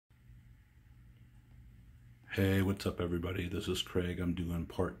Hey, what's up everybody? This is Craig. I'm doing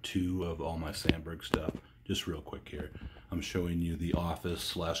part 2 of all my Sandberg stuff. Just real quick here. I'm showing you the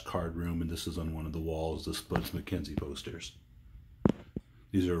office / card room, and this is on one of the walls, the Spuds MacKenzie posters.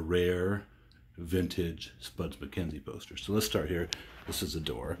 These are rare, vintage Spuds MacKenzie posters. So let's start here. This is a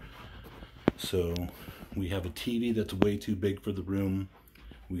door. So we have a TV that's way too big for the room.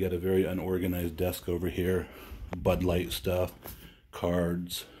 We got a very unorganized desk over here. Bud Light stuff,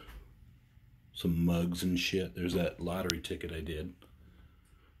 cards, some mugs and shit. There's that lottery ticket I did.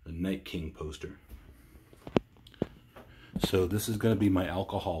 A Night King poster. So this is going to be my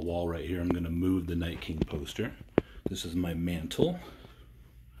alcohol wall right here. I'm going to move the Night King poster. This is my mantle.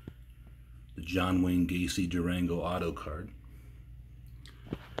 The John Wayne Gacy Durango auto card.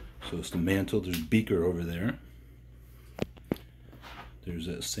 So it's the mantle. There's Beaker over there. There's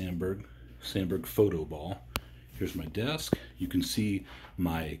that Sandberg photo ball. Here's my desk. You can see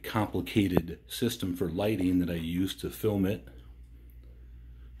my complicated system for lighting that I use to film it.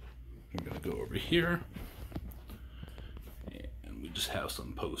 We're going to go over here. And we just have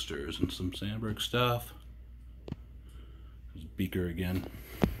some posters and some Sandberg stuff. There's Beaker again.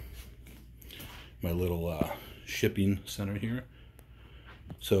 My little shipping center here.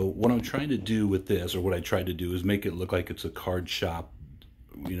 So what I'm trying to do with this, or what I tried to do, is make it look like it's a card shop.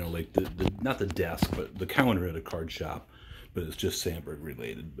 You know, like not the desk, but the counter at a card shop, but it's just Sandberg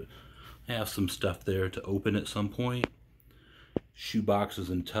related. But I have some stuff there to open at some point. Shoe boxes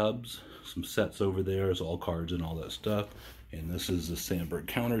and tubs. Some sets over there is all cards and all that stuff. And this is the Sandberg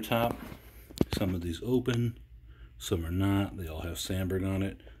countertop. Some of these open, some are not. They all have Sandberg on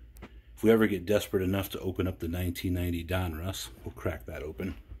it. If we ever get desperate enough to open up the 1990 Donruss, we'll crack that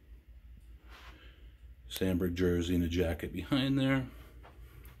open. Sandberg jersey and a jacket behind there.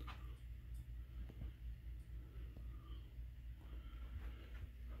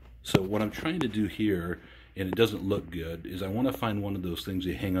 So what I'm trying to do here, and it doesn't look good, is I want to find one of those things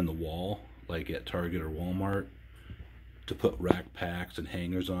you hang on the wall, like at Target or Walmart, to put rack packs and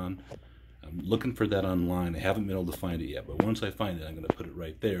hangers on. I'm looking for that online. I haven't been able to find it yet, but once I find it, I'm going to put it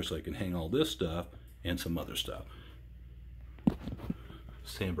right there so I can hang all this stuff and some other stuff.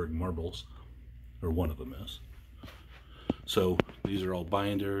 Sandberg marbles, or one of them is. So these are all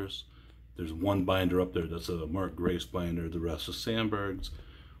binders. There's one binder up there that's a Mark Grace binder. The rest is Sandberg's.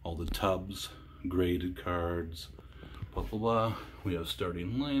 All the tubs, graded cards, blah, blah, blah. We have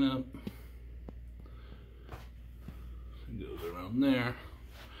starting lineup. It goes around there.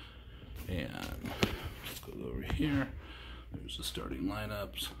 And let's go over here. There's the starting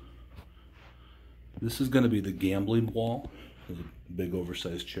lineups. This is going to be the gambling wall. There's a big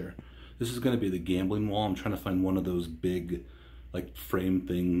oversized chair. This is going to be the gambling wall. I'm trying to find one of those big, like, frame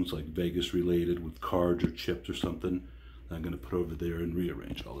things, like Vegas related, with cards or chips or something. I'm going to put over there and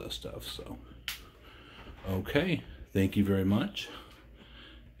rearrange all that stuff. So, okay, thank you very much.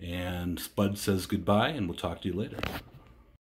 And Spud says goodbye, and we'll talk to you later.